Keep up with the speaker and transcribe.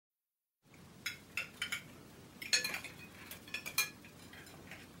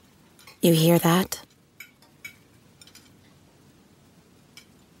You hear that?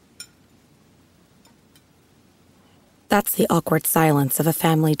 That's the awkward silence of a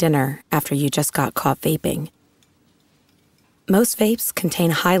family dinner after you just got caught vaping. Most vapes contain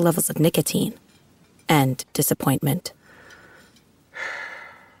high levels of nicotine and disappointment.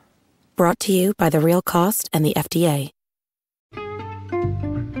 Brought to you by The Real Cost and the FDA.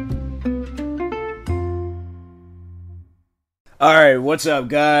 Alright, what's up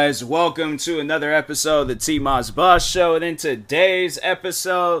guys? Welcome to another episode of the TMossBoss Show. And in today's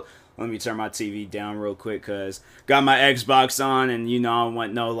episode, let me turn my TV down real quick because got my Xbox on and I don't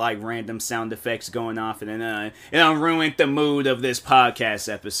want no like random sound effects going off and then it'll ruin the mood of this podcast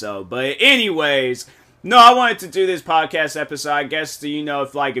episode. But anyways, no, I wanted to do this podcast episode, I guess, to,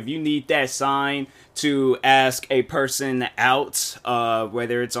 if you need that sign to ask a person out,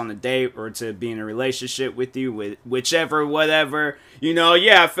 whether it's on a date or to be in a relationship with you, with whichever, whatever,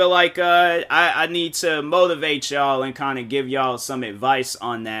 I feel like I need to motivate y'all and kind of give y'all some advice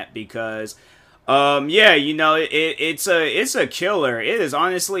on that because, it's a killer. It is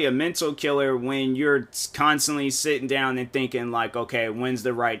honestly a mental killer when you're constantly sitting down and thinking like, okay, when's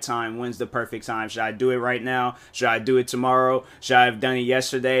the right time? When's the perfect time? Should I do it right now? Should I do it tomorrow? Should I have done it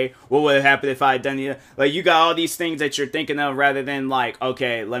yesterday? What would have happened if I had done it? Like, you got all these things that you're thinking of rather than like,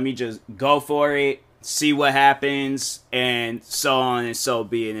 okay, let me just go for it, see what happens, and so on and so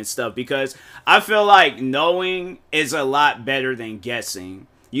be it and stuff. Because I feel like knowing is a lot better than guessing.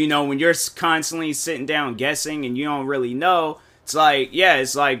 When you're constantly sitting down guessing and you don't really know, it's like,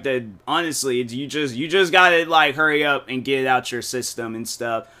 honestly, you just gotta like hurry up and get it out your system and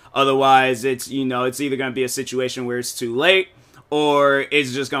stuff. Otherwise, it's either gonna be a situation where it's too late, or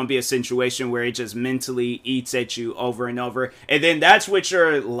it's just gonna be a situation where it just mentally eats at you over and over. And then that's what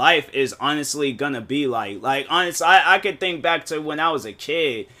your life is honestly gonna be like. Like, honestly, I could think back to when I was a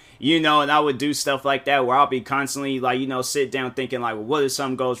kid, and I would do stuff like that where I'll be constantly like, sit down thinking like, well, what if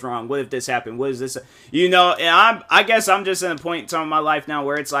something goes wrong? What if this happened? What is this? And I guess I'm just in a point in time in my life now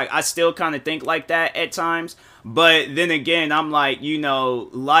where it's like, I still kind of think like that at times. But then again, I'm like,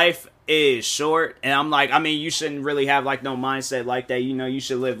 life is short. And I'm like, you shouldn't really have like no mindset like that. You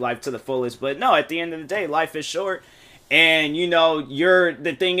should live life to the fullest. But no, at the end of the day, life is short. And,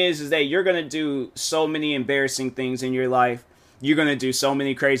 the thing is that you're going to do so many embarrassing things in your life. You're going to do so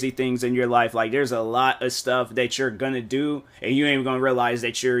many crazy things in your life. Like, there's a lot of stuff that you're going to do, and you ain't even going to realize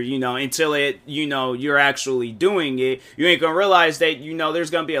that you're, until you're actually doing it, you ain't going to realize that, there's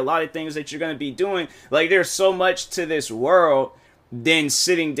going to be a lot of things that you're going to be doing. Like, there's so much to this world than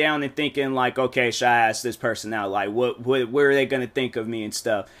sitting down and thinking, like, okay, should I ask this person out? Like, what are they going to think of me and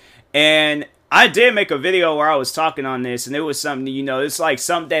stuff? And I did make a video where I was talking on this, and it was something, it's like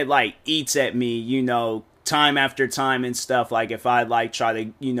something that, like, eats at me, time after time and stuff. Like, if I like try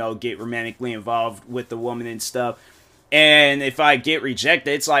to get romantically involved with the woman and stuff, and if I get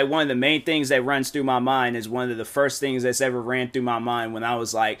rejected, it's like one of the main things that runs through my mind is one of the first things that's ever ran through my mind when I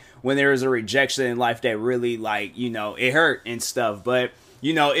was like, when there was a rejection in life that really like it hurt and stuff. But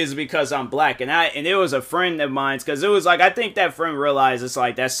is because I'm black, and it was a friend of mine's, because it was like, I think that friend realized it's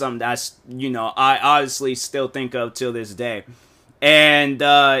like that's something that's I honestly still think of till this day. And,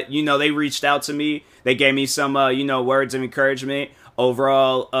 they reached out to me. They gave me some, words of encouragement.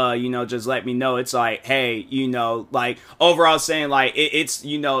 Overall, just let me know. It's like, hey, like, overall saying, like,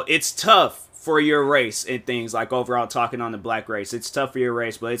 it's tough for your race and things. Like, overall talking on the black race. It's tough for your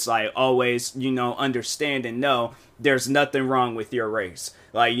race, but it's like, always, understand and know there's nothing wrong with your race.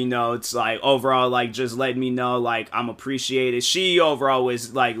 Like, it's like, overall, like, just letting me know, like, I'm appreciated. She overall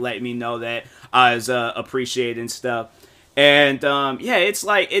was, like, letting me know that I was appreciated and stuff. And, it's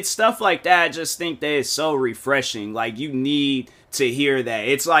like, it's stuff like that. I just think that it's so refreshing. Like, you need to hear that.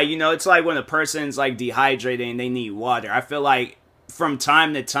 It's like, it's like when a person's like dehydrated and they need water. I feel like from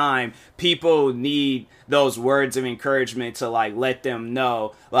time to time, people need those words of encouragement to like let them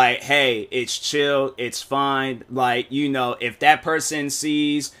know, like, hey, it's chill, it's fine. Like, if that person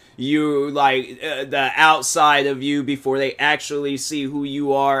sees you like the outside of you before they actually see who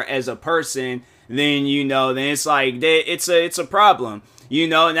you are as a person, then then it's like it's a problem,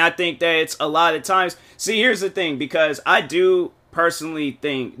 and I think that it's a lot of times. See, here's the thing, because I do personally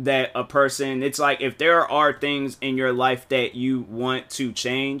think that a person, it's like, if there are things in your life that you want to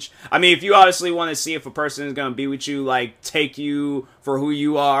change, if you honestly want to see if a person is going to be with you, like, take you for who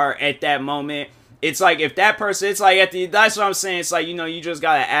you are at that moment, it's like, if that person, it's like, that's what I'm saying, it's like, you just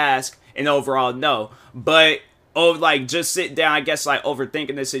gotta ask and overall know. But like just sit down, I guess, like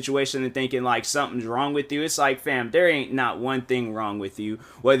overthinking the situation and thinking like something's wrong with you. It's like, fam, there ain't not one thing wrong with you.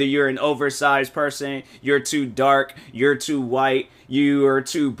 Whether you're an oversized person, you're too dark, you're too white, you are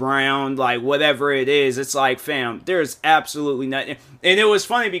too brown, like whatever it is, it's like, fam, there's absolutely nothing. And it was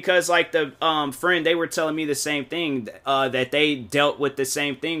funny because like the friend, they were telling me the same thing, that they dealt with the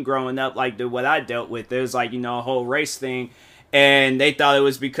same thing growing up, like what I dealt with. There's like, a whole race thing. And they thought it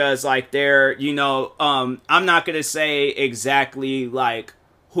was because like they're, I'm not going to say exactly like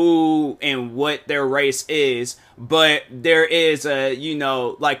who and what their race is, but there is a,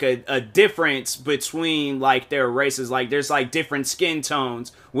 like a difference between like their races. Like there's like different skin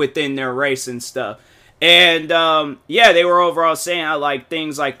tones within their race and stuff. And yeah, they were overall saying how like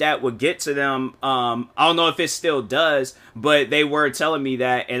things like that would get to them. I don't know if it still does, but they were telling me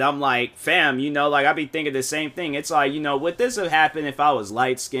that, and I'm like, fam, like I be thinking the same thing. It's like, would this have happened if I was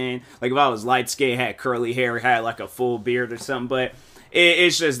light skinned? Like if I was light skinned, had curly hair, had like a full beard or something. But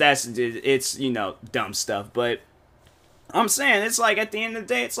it's just it's dumb stuff. But I'm saying, it's like at the end of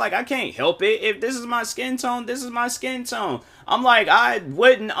the day, it's like I can't help it. If this is my skin tone, this is my skin tone. I'm like, I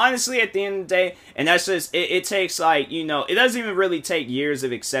wouldn't, honestly, at the end of the day, and that's just, it takes like, it doesn't even really take years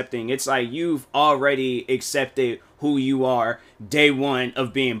of accepting. It's like you've already accepted who you are day one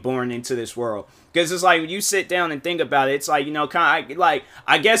of being born into this world. Because it's like, when you sit down and think about it, it's like, kind of, like,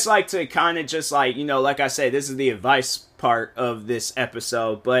 I guess, like, to kind of just, like, like I said, this is the advice part of this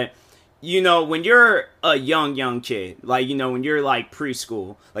episode, but when you're a young kid, like, when you're like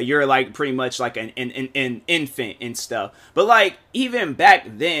preschool, like you're like pretty much like an infant and stuff. But like even back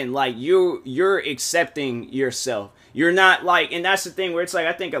then, like you're accepting yourself. You're not like, and that's the thing where it's like,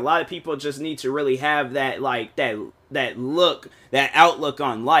 I think a lot of people just need to really have that, like that outlook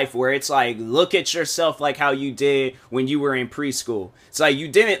on life where it's like, look at yourself like how you did when you were in preschool. It's like, you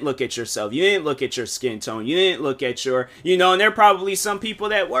didn't look at yourself. You didn't look at your skin tone. You didn't look at your, and there are probably some people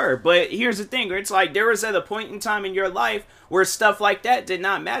that were, but here's the thing where it's like, there was at a point in time in your life where stuff like that did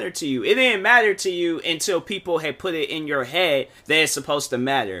not matter to you. It didn't matter to you until people had put it in your head that it's supposed to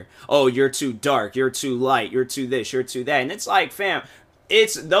matter. Oh, you're too dark, you're too light, you're too this, you're too that. And it's like, fam,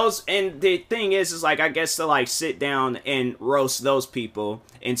 it's those, and the thing is like, I guess to like sit down and roast those people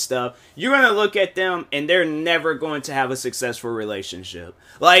and stuff, you're gonna look at them and they're never going to have a successful relationship.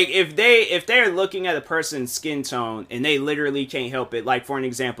 Like if they're looking at a person's skin tone and they literally can't help it, like for an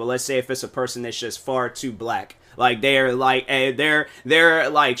example, let's say if it's a person that's just far too black, like they're like they're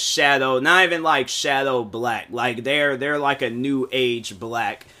like shadow, not even like shadow black, like they're like a new age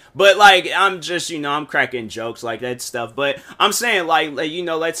black. But like, I'm just, I'm cracking jokes like that stuff. But I'm saying like,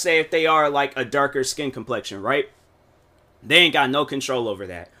 let's say if they are like a darker skin complexion, right? They ain't got no control over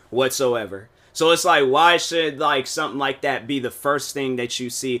that whatsoever. So it's like, why should like something like that be the first thing that you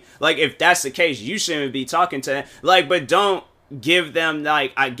see? Like, if that's the case, you shouldn't be talking to them. Like, but don't give them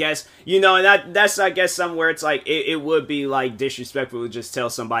like, I guess, and that's I guess somewhere it's like it would be like disrespectful to just tell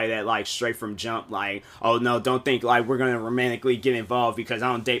somebody that like straight from jump, like, oh no, don't think like we're gonna romantically get involved because I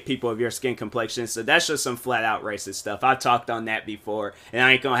don't date people of your skin complexion. So that's just some flat out racist stuff. I talked on that before and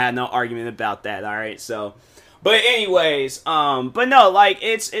I ain't gonna have no argument about that. All right, so but anyways, but no, like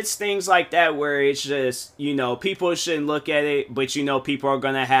it's things like that where it's just, people shouldn't look at it, but people are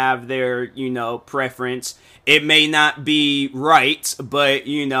gonna have their, preference. It may not be right, but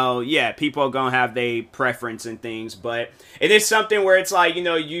yeah, people are gonna have their preference and things, but it is something where it's like,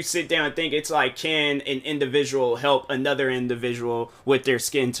 you sit down and think, it's like, can an individual help another individual with their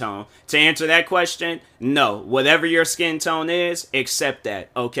skin tone? To answer that question, no. Whatever your skin tone is, accept that,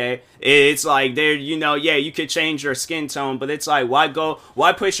 okay? It's like, there, yeah, you could change your skin tone, but it's like,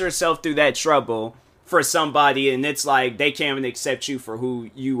 why push yourself through that trouble for somebody, and it's like they can't even accept you for who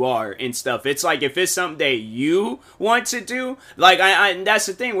you are and stuff. It's like, if it's something that you want to do, like and that's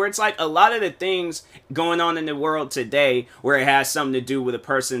the thing where it's like, a lot of the things going on in the world today where it has something to do with a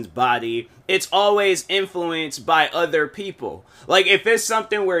person's body, it's always influenced by other people. Like if it's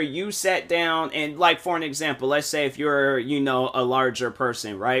something where you sat down and, like for an example, let's say if you're a larger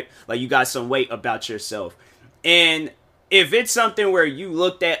person, right, like you got some weight about yourself, and if it's something where you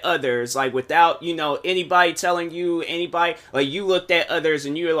looked at others, like without, anybody telling you, anybody, like you looked at others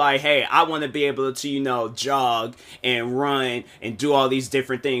and you're like, hey, I want to be able to, jog and run and do all these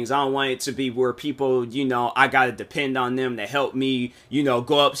different things. I don't want it to be where people, I got to depend on them to help me,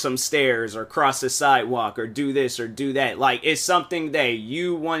 go up some stairs or cross the sidewalk or do this or do that. Like it's something that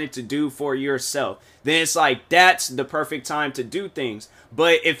you wanted to do for yourself. Then it's like, that's the perfect time to do things.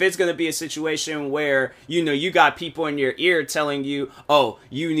 But if it's going to be a situation where, you got people in your ear telling you, oh,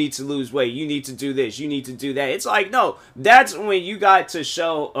 you need to lose weight, you need to do this, you need to do that. It's like, no, that's when you got to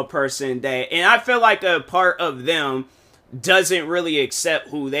show a person that, and I feel like a part of them doesn't really accept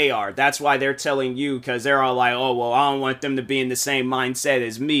who they are. That's why they're telling you, because they're all like, oh, well, I don't want them to be in the same mindset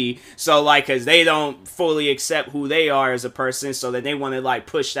as me. So, like, because they don't fully accept who they are as a person, so that they want to, like,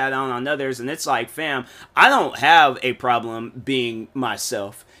 push that on others. And it's like, fam, I don't have a problem being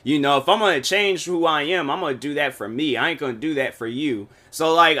myself. You know, if I'm going to change who I am, I'm going to do that for me. I ain't going to do that for you.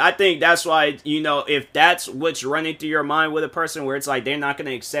 So, like, I think that's why, you know, if that's what's running through your mind with a person where it's like they're not going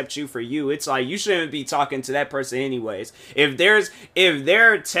to accept you for you, it's like you shouldn't be talking to that person anyways. If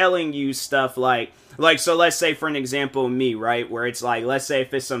they're telling you stuff like, so let's say, for an example, me, right, where it's like, let's say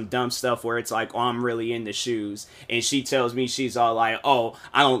if it's some dumb stuff where it's like, oh, I'm really into shoes, and she tells me, she's all like, oh,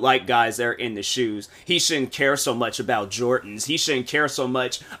 I don't like guys that are into shoes. He shouldn't care so much about Jordans. He shouldn't care so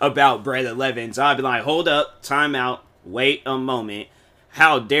much about Bread 11s. I'd be like, hold up, time out, wait a moment.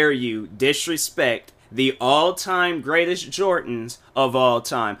 How dare you disrespect the all-time greatest Jordans of all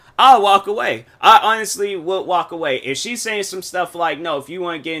time? I'll walk away. I honestly would walk away. If she's saying some stuff like, no, if you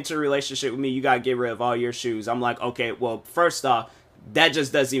want to get into a relationship with me, you got to get rid of all your shoes. I'm like, okay, well, first off, that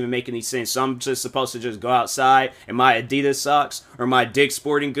just doesn't even make any sense. So I'm just supposed to just go outside in my Adidas socks, or my Dick's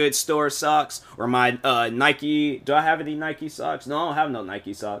Sporting Goods store socks, or my Nike. Do I have any Nike socks? No, I don't have no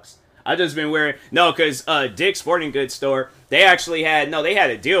Nike socks. I just been wearing, no, because Dick's Sporting Goods store, they actually had, no, they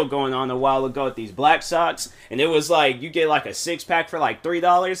had a deal going on a while ago with these black socks, and it was like, you get like a 6-pack for like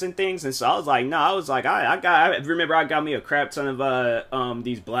 $3 and things, and so I was like, no, I was like, I remember I got me a crap ton of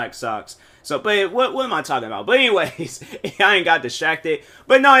these black socks. So, but what am I talking about? But anyways, I ain't got distracted.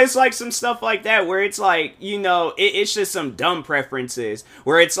 But no, it's like some stuff like that where it's like, you know, it's just some dumb preferences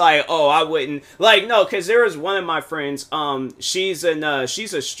where it's like, oh, I wouldn't, like, no, because there was one of my friends, she's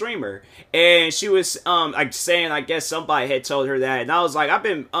a streamer, and she was, like, saying, I guess somebody had told her that, and I was like,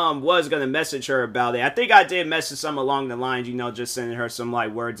 was gonna message her about it. I think I did message some along the lines, you know, just sending her some,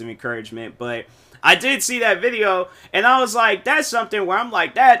 like, words of encouragement, but I did see that video, and I was like, that's something where I'm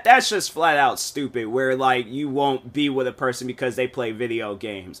like, that's just flat out stupid, where, like, you won't be with a person because they play video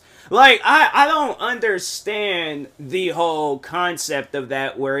games. Like, I don't understand the whole concept of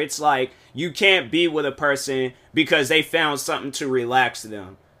that, where it's like, you can't be with a person because they found something to relax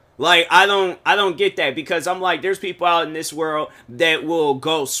them. Like, I don't get that, because I'm like, there's people out in this world that will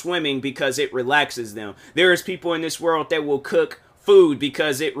go swimming because it relaxes them. There's people in this world that will cook food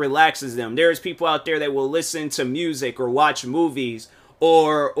because it relaxes them. There's people out there that will listen to music or watch movies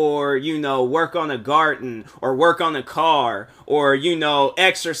or you know, work on a garden or work on a car or, you know,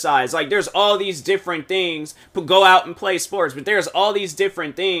 exercise. Like, there's all these different things. Go out and play sports, but there's all these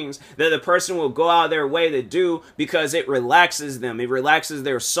different things that a person will go out of their way to do because it relaxes them. It relaxes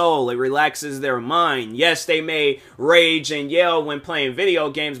their soul. It relaxes their mind. Yes, they may rage and yell when playing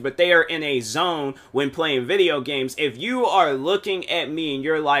video games, but they are in a zone when playing video games. If you are looking at me and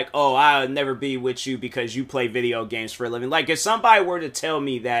you're like, oh, I'll never be with you because you play video games for a living. Like, if somebody were to tell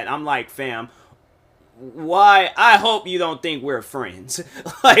me that, I'm like, fam, why? I hope you don't think we're friends.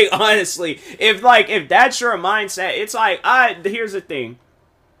 Like, honestly, if that's your mindset, it's like, here's the thing,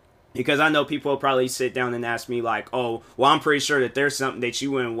 because I know people will probably sit down and ask me like, oh, well, I'm pretty sure that there's something that you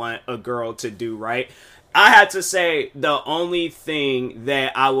wouldn't want a girl to do, right? I had to say the only thing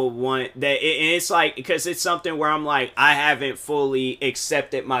that I would want, that it's like, because it's something where I'm like, I haven't fully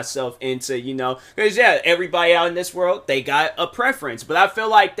accepted myself into, you know, because yeah, everybody out in this world, they got a preference, but I feel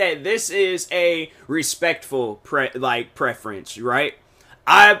like that this is a respectful preference, right?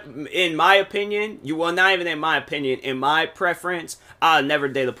 In my opinion, not even in my opinion, in my preference, I'll never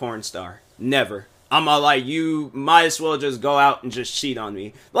date a porn star. Never. I'm all like, you might as well just go out and just cheat on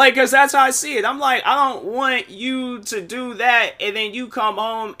me. Like, because that's how I see it. I'm like, I don't want you to do that, and then you come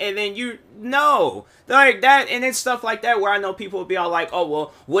home, and then no. Like, that, and it's stuff like that where I know people will be all like, oh,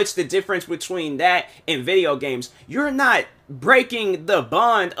 well, what's the difference between that and video games? You're not breaking the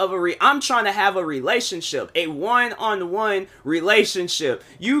bond of I'm trying to have a relationship, a one-on-one relationship.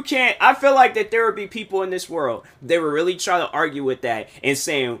 You can't, I feel like that there would be people in this world that would really try to argue with that and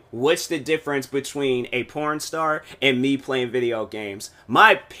saying, what's the difference between a porn star and me playing video games?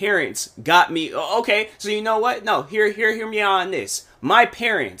 My parents got me, okay, so you know what? No, hear me out on this. My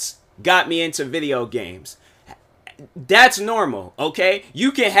parents got me into video games. That's normal, okay?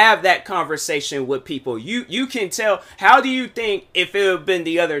 You can have that conversation with people. You can tell. How do you think, if it had been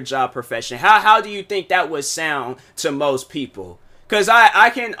the other job profession, how do you think that would sound to most people? Cause I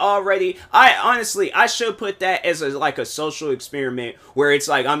can already, I honestly, I should put that as like a social experiment where it's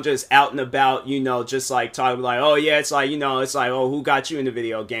like I'm just out and about, just like talking like, oh yeah, it's like, it's like, oh, who got you into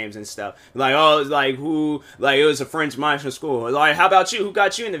video games and stuff? Like, oh, it's like who, like it was a friend of mine from school. Like, how about you? Who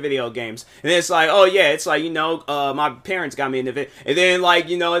got you into video games? And it's like, oh yeah, it's like, my parents got me into it. And then like,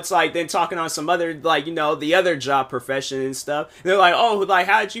 it's like then talking on some other, like, the other job profession and stuff. And they're like, oh, like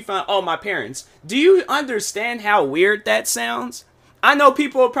how did you find, oh, my parents. Do you understand how weird that sounds? I know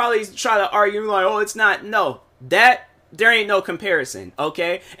people will probably try to argue like, oh, it's not. No, there ain't no comparison,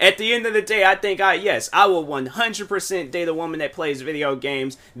 okay? At the end of the day, I think I will 100% date a woman that plays video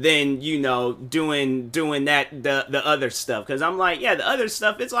games than, doing that, the other stuff. Because I'm like, yeah, the other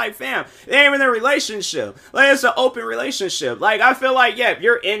stuff, it's like, fam, they ain't even a relationship. Like, it's an open relationship. Like, I feel like, yeah, if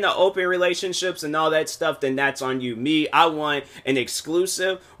you're in the open relationships and all that stuff, then that's on you. Me, I want an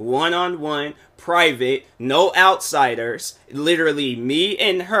exclusive, one-on-one, private, no outsiders, literally me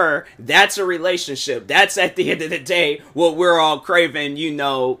and her. That's a relationship. That's at the end of the day what we're all craving,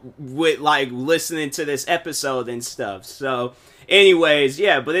 with like listening to this episode and stuff. So anyways,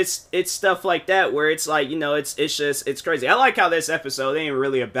 yeah, but it's stuff like that where it's like, it's crazy. I like how this episode ain't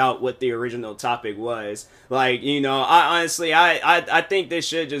really about what the original topic was. Like, I honestly, I think this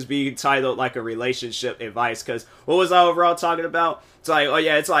should just be titled like a relationship advice, because what was I overall talking about? It's like, oh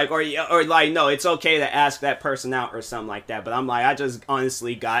yeah, it's like, or like, no, it's okay to ask that person out or something like that. But I'm like, I just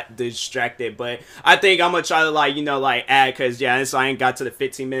honestly got distracted. But I think I'm gonna try to like, add, because yeah, so I ain't got to the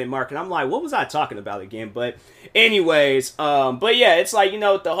 15-minute mark, and I'm like, what was I talking about again? But anyways, but yeah, it's like,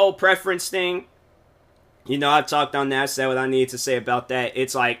 the whole preference thing. I've talked on that, said what I need to say about that.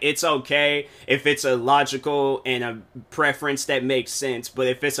 It's like, it's okay if it's a logical and a preference that makes sense, but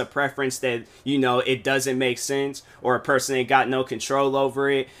if it's a preference that, it doesn't make sense, or a person ain't got no control over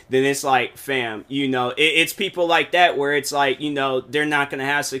it, then it's like, fam, it's people like that where it's like, they're not going to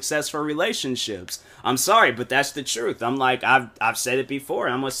have successful relationships. I'm sorry, but that's the truth. I'm like, I've said it before,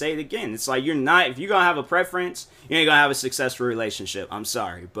 and I'm going to say it again. It's like, if you're going to have a preference, you ain't going to have a successful relationship. I'm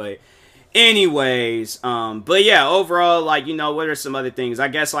sorry, but anyways, but yeah, overall, like, what are some other things? I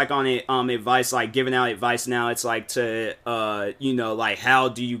guess, like, on it, advice, like, giving out advice now, it's like to, like, how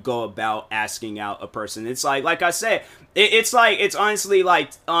do you go about asking out a person? It's like I said, it's like, it's honestly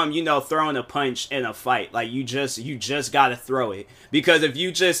like, throwing a punch in a fight. Like, you just gotta throw it. Because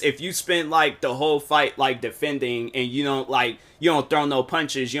if you spend, like, the whole fight, like, defending, and you don't throw no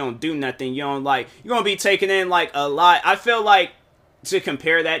punches, you don't do nothing, you're gonna be taking in, like, a lot. I feel like, to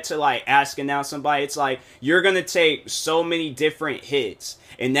compare that to like asking out somebody, it's like you're gonna take so many different hits,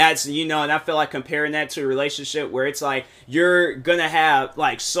 and that's, and I feel like comparing that to a relationship where it's like you're gonna have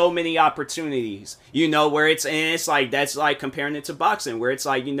like so many opportunities, where it's like, that's like comparing it to boxing, where it's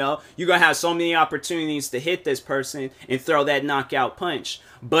like, you're gonna have so many opportunities to hit this person and throw that knockout punch.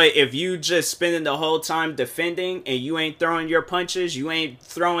 But if you just spending the whole time defending and you ain't throwing your punches, you ain't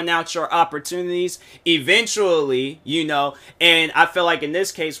throwing out your opportunities, eventually, and I feel like in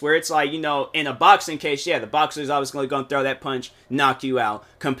this case where it's like, in a boxing case, yeah, the boxer's obviously going to throw that punch, knock you out.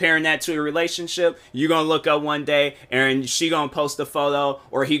 Comparing that to a relationship, you're going to look up one day and she going to post a photo,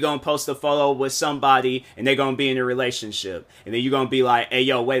 or he going to post a photo with somebody, and they're going to be in a relationship. And then you're going to be like, hey,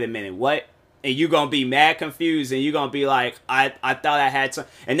 yo, wait a minute, what? And you're going to be mad confused, and you're going to be like, I thought I had some.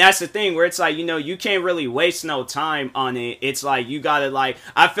 And that's the thing where it's like, you can't really waste no time on it. It's like, you got to like,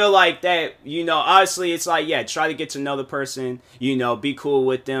 I feel like that, honestly, it's like, yeah, try to get to know the person, be cool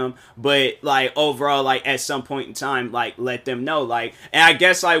with them. But like overall, like at some point in time, like let them know, like, and I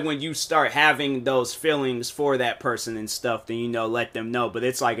guess like when you start having those feelings for that person and stuff, then, let them know. But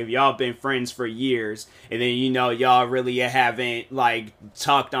it's like, if y'all been friends for years, and then, y'all really haven't like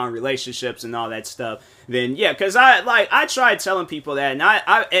talked on relationships and all that stuff, then yeah, because I tried telling people that, and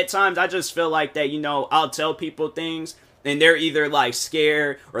I at times I just feel like that, I'll tell people things and they're either like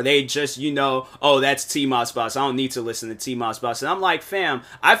scared, or they just, oh, that's TMossBoss, I don't need to listen to TMossBoss. And I'm like, fam,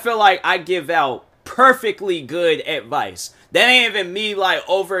 I feel like I give out perfectly good advice. That ain't even me like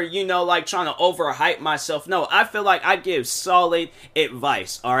over, like trying to overhype myself. No, I feel like I give solid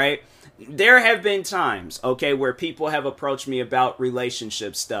advice, all right? There have been times, okay, where people have approached me about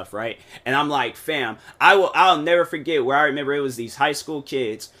relationship stuff, right? And I'm like, fam, I'll never forget where I remember it was these high school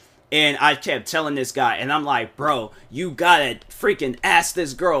kids, and I kept telling this guy, and I'm like, bro, you gotta freaking ask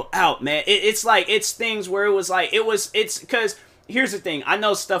this girl out, man. It's like, it's things where it was like, it's because here's the thing. I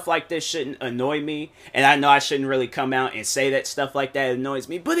know stuff like this shouldn't annoy me, and I know I shouldn't really come out and say that stuff like that annoys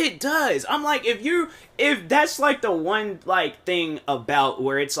me, but it does. I'm like, if that's like the one like thing about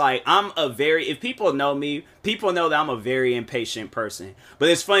where it's like if people know me, people know that I'm a very impatient person. But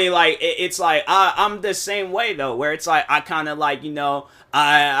it's funny, like it's like I'm the same way though, where it's like I kind of like, you know,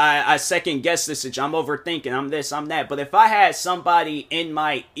 I second guess this. I'm overthinking. I'm this. I'm that. But if I had somebody in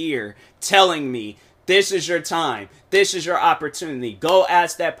my ear telling me, this is your time, this is your opportunity, go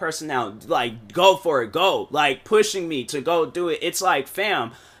ask that person out, like go for it, go, like pushing me to go do it. It's like,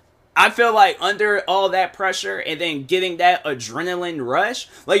 fam, I feel like under all that pressure and then getting that adrenaline rush,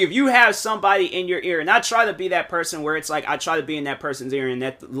 like if you have somebody in your ear, and I try to be that person where it's like I try to be in that person's ear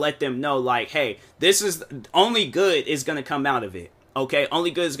and let them know like, hey, this is only good is going to come out of it. Okay,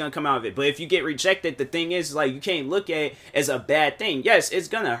 only good is going to come out of it. But if you get rejected, the thing is, like, you can't look at it as a bad thing. Yes, it's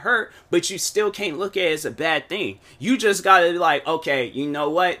going to hurt, but you still can't look at it as a bad thing. You just got to be like, okay, you know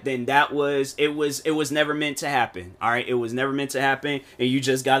what? Then it was never meant to happen. All right, it was never meant to happen, and you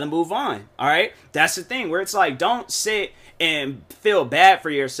just got to move on. All right, that's the thing where it's like, don't sit and feel bad for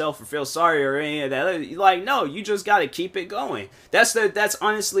yourself or feel sorry or any of that. Like, no, you just got to keep it going. That's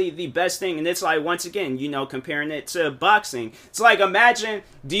honestly the best thing. And it's like, once again, you know, comparing it to boxing, it's like, imagine,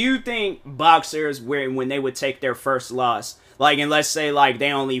 do you think boxers, when they would take their first loss, like, and let's say like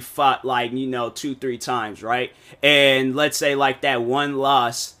they only fought like, you know, 2-3 times, right? And let's say like that one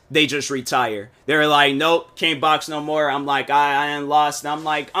loss, they just retire. They're like, nope, can't box no more. I'm like, I lost. And I'm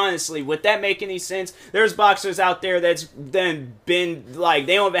like, honestly, would that make any sense? There's boxers out there that's then been like,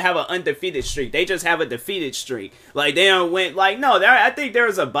 they don't even have an undefeated streak. They just have a defeated streak. Like, they don't win. Like, no, I think there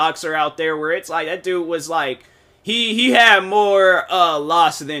was a boxer out there where it's like, that dude was like, he had more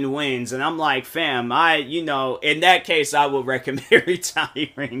loss than wins, and I'm like, fam, you know, in that case, I would recommend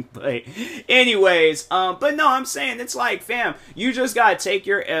retiring. But anyways, but no, I'm saying it's like, fam, you just gotta take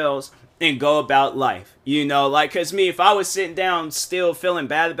your L's and go about life, you know, like, cause me, if I was sitting down still feeling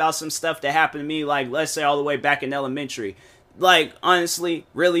bad about some stuff that happened to me, like, let's say all the way back in elementary, like, honestly,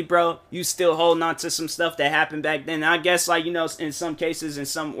 really, bro, you still holding on to some stuff that happened back then. And I guess, like, you know, in some cases, in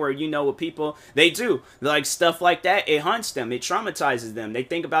some where, you know, with people, they do, like, stuff like that, it haunts them, it traumatizes them, they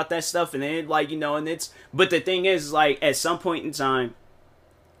think about that stuff, and then, like, you know, and it's, but the thing is, like, at some point in time,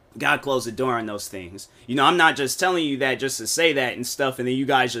 God close the door on those things. You know, I'm not just telling you that just to say that and stuff, and then you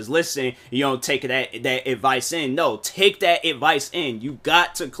guys just listen. You don't take that advice in. No, take that advice in. You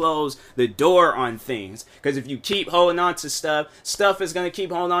got to close the door on things, because if you keep holding on to stuff is gonna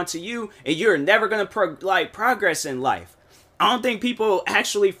keep holding on to you, and you're never gonna progress in life. I don't think people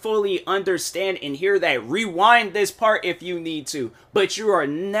actually fully understand and hear that. Rewind this part if you need to, but you are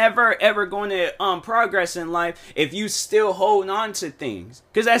never ever going to progress in life if you still hold on to things,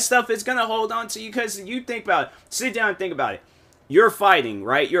 because that stuff is going to hold on to you. Because you think about it, sit down and think about it. You're fighting,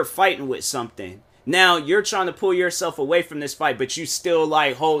 right? You're fighting with something. Now you're trying to pull yourself away from this fight, but you still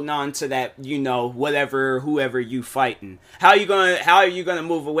like holding on to that, you know, whoever you fighting. How are you gonna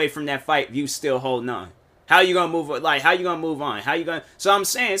move away from that fight if you still holding on? How you gonna move? Like, how you gonna move on? How you gonna? So I'm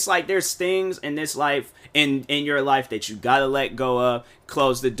saying, it's like there's things in this life, in your life, that you gotta let go of.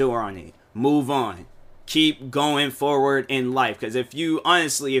 Close the door on it. Move on. Keep going forward in life. Because if you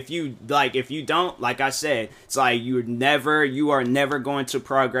don't, like I said, it's like you are never going to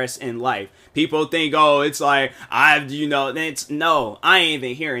progress in life. People think, oh, it's like I ain't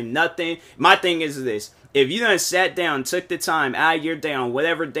even hearing nothing. My thing is this. If you done sat down, took the time out of your day on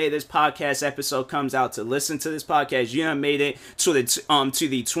whatever day this podcast episode comes out to listen to this podcast, you done made it to the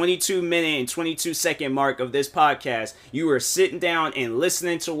 22-minute and 22-second mark of this podcast. You are sitting down and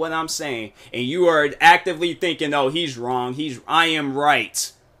listening to what I'm saying, and you are actively thinking, oh, he's wrong. I am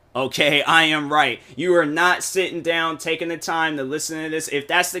right. Okay, I am right. You are not sitting down, taking the time to listen to this. If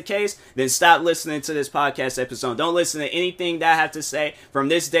that's the case, then stop listening to this podcast episode. Don't listen to anything that I have to say from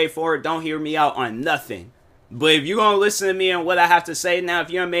this day forward. Don't hear me out on nothing. But if you're going to listen to me on what I have to say now, if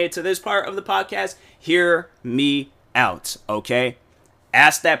you haven't made it to this part of the podcast, hear me out, okay?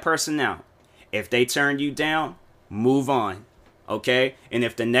 Ask that person out. If they turn you down, move on. Okay, and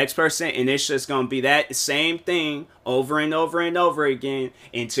if the next person, and it's just gonna be that same thing over and over and over again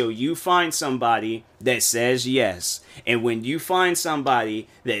until you find somebody that says yes. And when you find somebody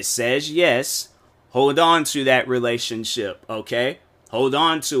that says yes, hold on to that relationship. Okay, hold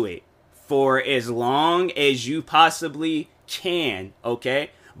on to it for as long as you possibly can.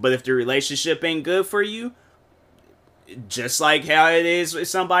 Okay, but if the relationship ain't good for you, just like how it is if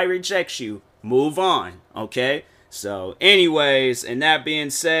somebody rejects you, move on. Okay. So anyways, and that being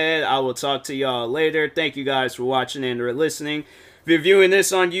said, I will talk to y'all later. Thank you guys for watching and listening. If you're viewing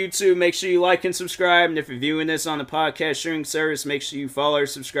this on YouTube, make sure you like and subscribe. And if you're viewing this on the podcast streaming service, make sure you follow or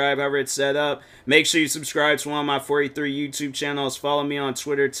subscribe, however it's set up. Make sure you subscribe to one of my 43 YouTube channels. Follow me on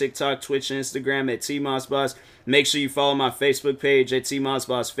Twitter, TikTok, Twitch, and Instagram at TMossBoss. Make sure you follow my Facebook page at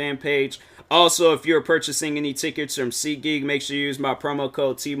TMossBoss fan page. Also, if you're purchasing any tickets from SeatGeek, make sure you use my promo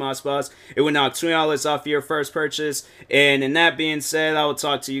code TMossBoss. It will knock $20 off your first purchase. And in that being said, I will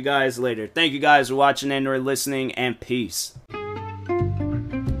talk to you guys later. Thank you guys for watching and or listening, and peace.